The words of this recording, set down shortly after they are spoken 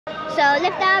So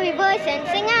lift up your voice and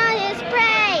sing out His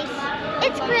praise.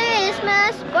 It's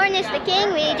Christmas, born is the King,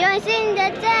 rejoice in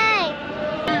the day.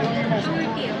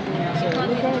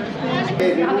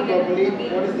 Okay, remove properly.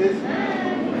 What is this?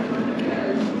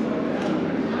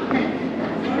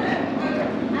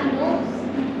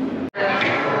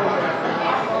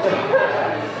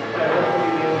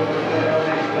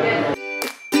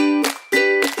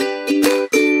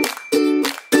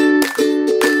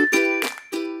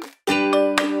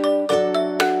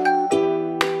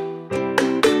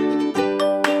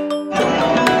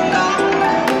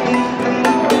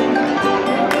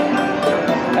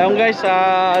 Ayun guys,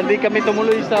 hindi kami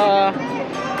tumuloy sa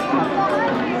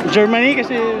Germany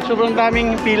kasi sobrang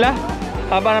daming pila,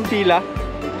 haba ng pila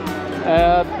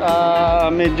at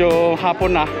medyo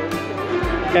hapon na.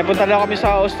 Kaya punta na kami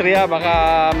sa Austria,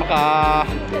 baka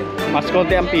mas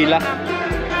konti ang pila.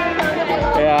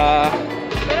 Kaya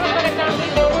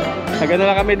nagano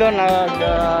lang kami doon,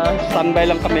 standby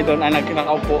lang kami doon,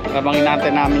 nagkakaupo habang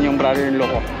inaantay namin yung brother-in-law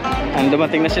ko.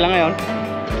 Dumating na sila ngayon,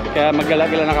 kaya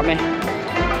maggala-gala na kami.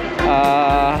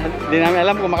 Di namin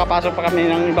alam kung makapasok pa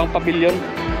kami ng ibang pavilion.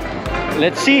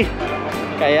 Let's see.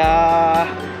 Kaya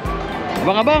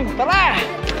abang-abang, tara!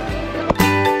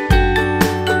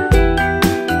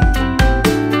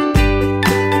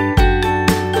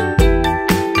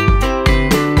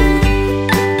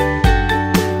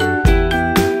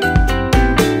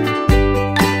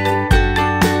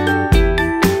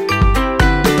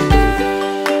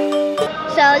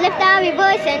 So lift up your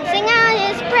voice and sing out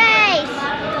His praise.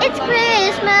 It's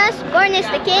Christmas, born is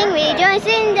the King, rejoice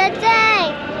in the day.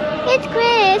 It's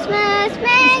Christmas,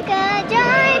 make a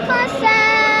joyful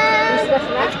sound.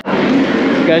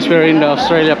 Guys, we're in the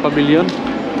Austria Pavilion.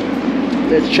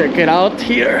 Let's check it out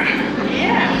here.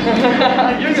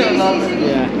 Yeah. You're gonna love it.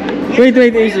 Yeah. Wait,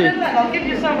 easy. I'll give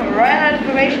you some random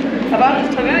information about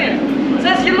this pavilion.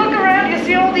 So as you look around, you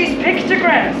see all these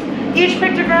pictograms. Each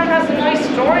pictogram has a nice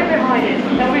story behind it,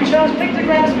 and we chose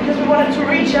pictograms because we wanted to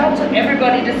reach out to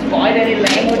everybody despite any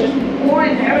languages or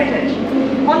in heritage.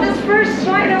 On this first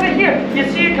slide over here, you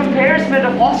see a comparison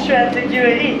of Austria and the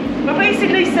UAE. We're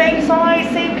basically same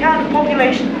size, same kind of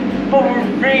population, but we're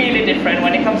really different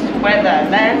when it comes to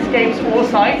weather, landscapes, or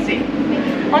sightseeing.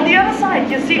 On the other side,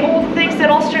 you see all the things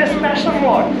that Austria is special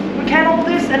for. We can all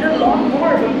this and a lot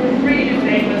more, but we're really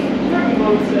famous for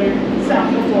Mozart,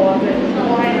 Saffron,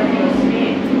 winery, or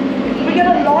skiing. We get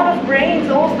a lot of brains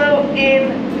also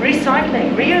in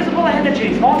recycling, reusable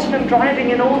energies, autonomous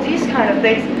driving, and all these kind of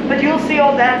things. But you'll see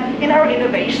all that in our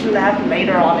innovation lab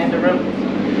later on in the room.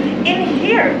 In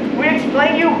here, we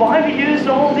explain you why we used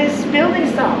all this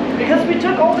building stuff. Because we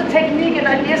took all the technique and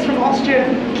ideas from Austria,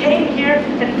 came here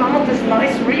and found these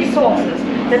nice resources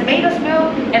that made us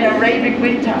build an Arabic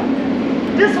wind tower.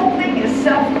 This whole thing is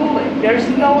self-cooling. There's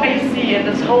no AC in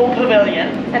this whole pavilion,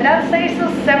 and that saves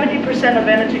us 70% of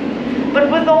energy. But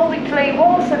with all the clay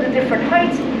walls at the different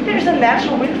heights, there's a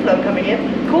natural wind flow coming in,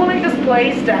 cooling this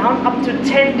place down up to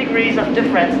 10 degrees of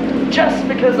difference, just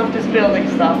because of this building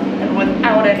stuff and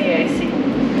without any AC.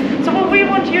 So what we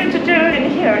want you to do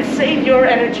in here is save your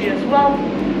energy as well.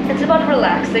 It's about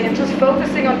relaxing and just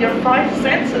focusing on your 5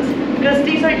 senses, because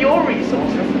these are your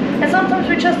resources. And sometimes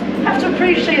we just have to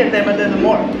appreciate them a little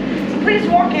more. So please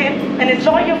walk in and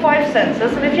enjoy your 5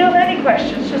 senses. And if you have any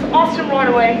questions, just ask them right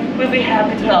away. We'll be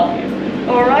happy to help you.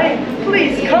 Alright?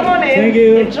 Please come on in. Thank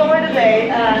you. Enjoy the day.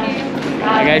 And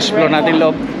Guys, explore natin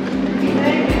loob.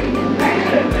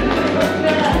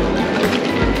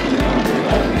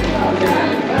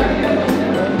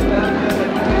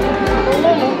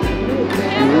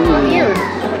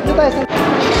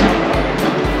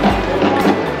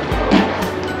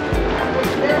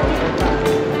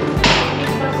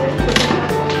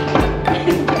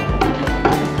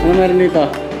 Ano meron dito?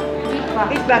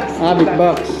 big box. Ah, big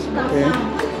box. Okay.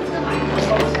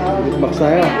 Big box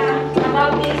tayo.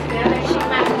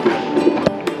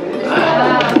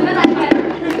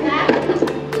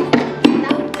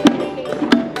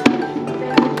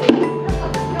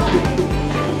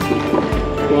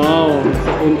 Wow,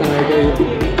 sakon tayo kayo.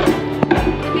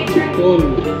 Sakon.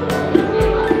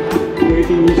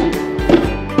 Waiting music.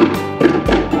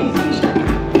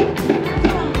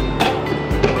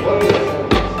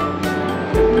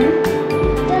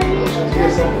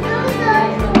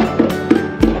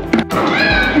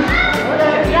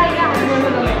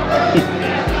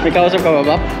 May kausap ka ba,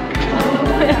 Bap?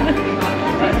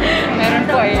 Meron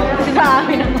po eh. Sa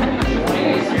amin naman.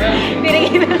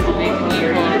 Pinag-ibig.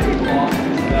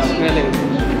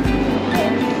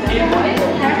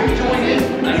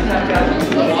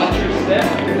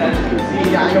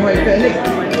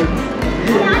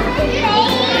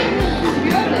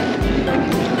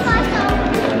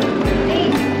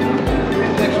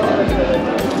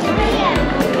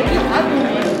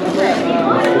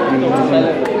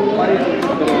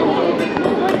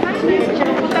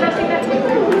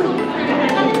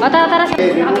 Tara,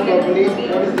 Okay, remove properly.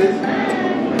 What is this?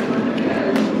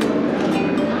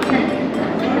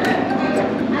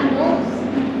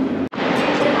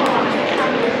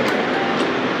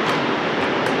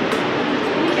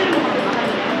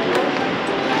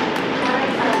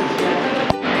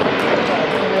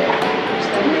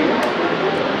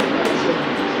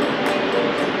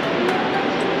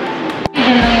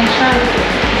 Diyan lang yung siya.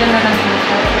 Diyan na lang yung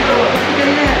siya.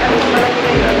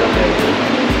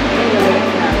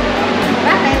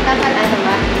 Bakit? Dapat ano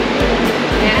ba?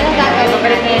 Anong gagawin?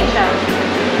 Babalik na yung siya.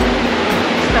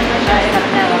 Stop na siya. Stop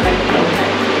na. Babalik na yung siya.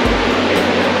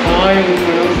 Yung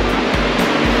ano,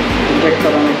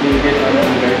 injector ang nag-igit. Ano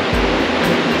ang guys?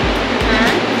 Ha?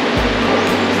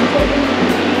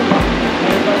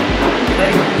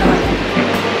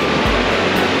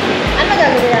 Ano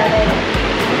gagawin natin?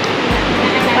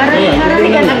 Parang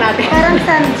tingnan lang natin. Parang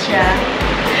sand siya.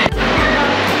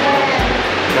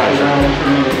 Kailangan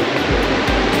sumunod.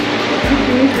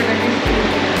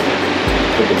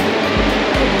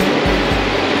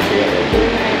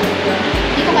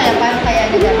 Hindi ko kaya paano kaya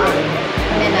nagagawin.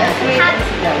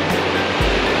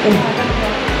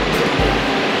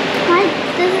 Why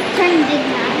does it turn big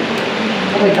now?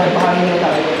 Okay, tapahanin na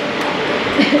tayo.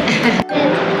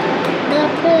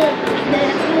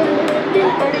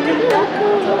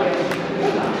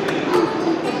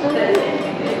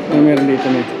 Meron dito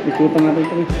na. Ikutan natin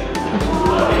ito.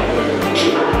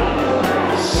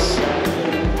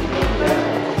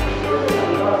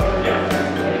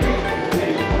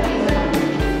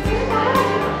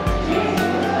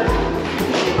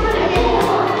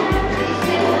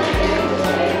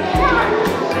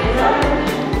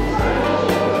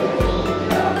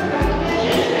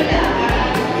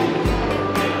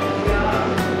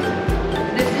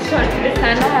 Das ist schon, das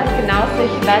Sandra hat genau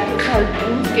solche Leute halt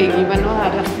uns gegenüber nur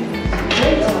hat.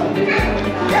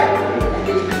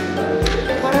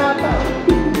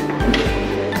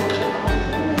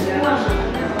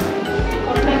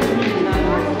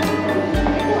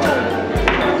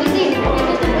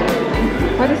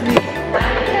 What is this?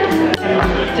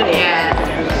 Yes.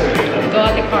 Go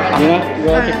at the car. Yeah, go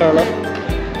at Carla.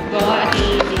 Go at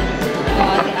the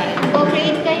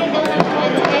Co-create kayo daw ng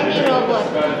any robot.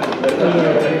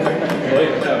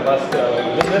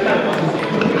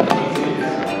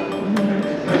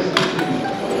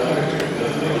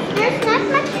 There's not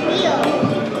much wheel.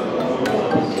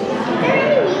 Are there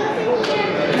any wheels in here?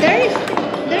 There is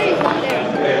there.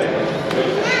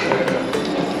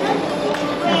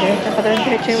 Okay, dapat rin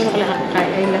diretso yung nakalakad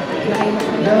kay Aila. You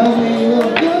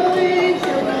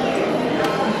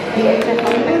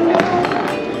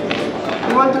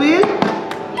want wheel?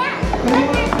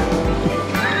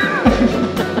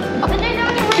 But there's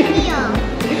only one wheel.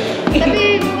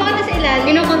 Sabi, bumaka na sa ilalim.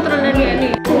 Kinokontrol na niya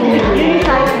ni.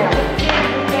 Unicycle.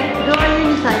 Go on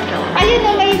unicycle. Ayun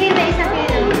o, may wheel na isa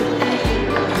kilo.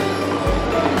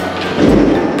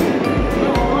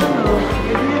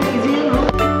 Easy, no?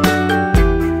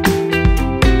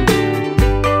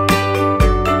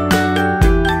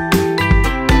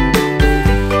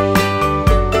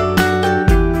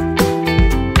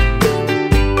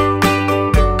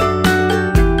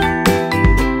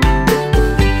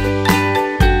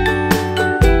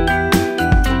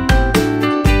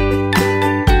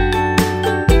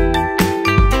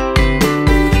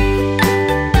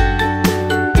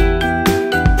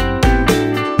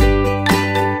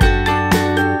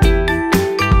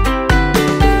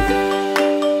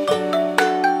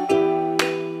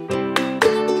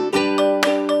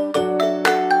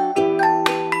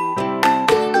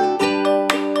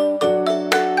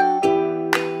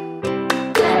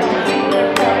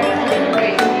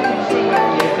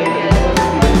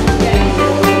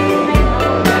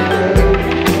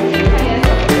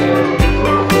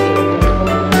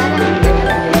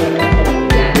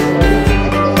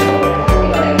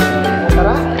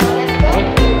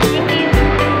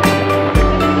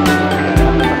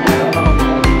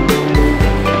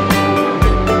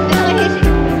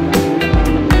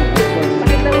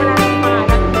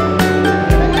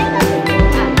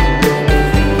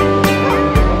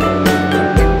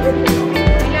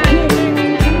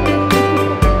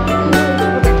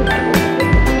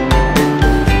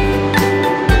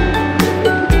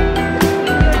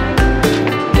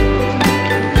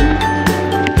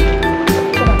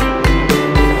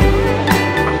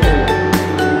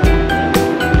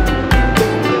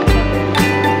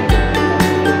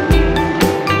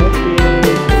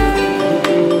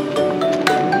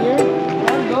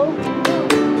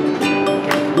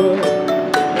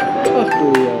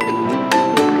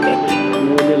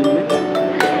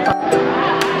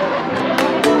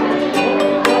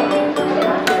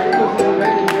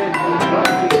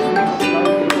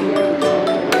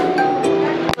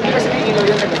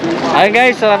 Ayun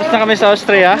guys, tapos na kami sa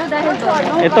Austria.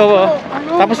 Ito,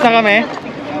 tapos na kami.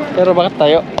 Pero bakit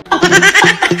tayo?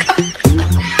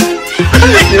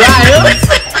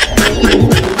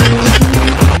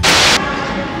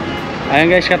 Ayun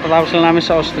guys, katatapos na namin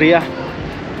sa Austria.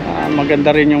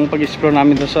 Maganda rin yung pag-explore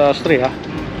namin doon sa Austria.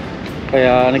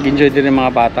 Kaya nag-enjoy din yung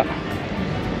mga bata.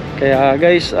 Kaya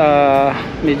guys,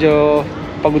 medyo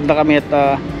pagod na kami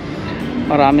at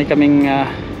marami kaming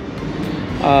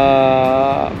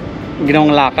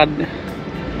ginawang lakad.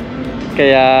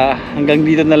 Kaya hanggang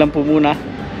dito na lang po muna.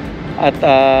 At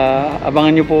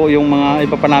abangan nyo po yung mga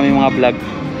iba pa namin mga vlog.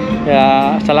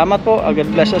 Kaya salamat po. God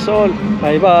bless us all.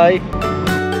 Bye bye.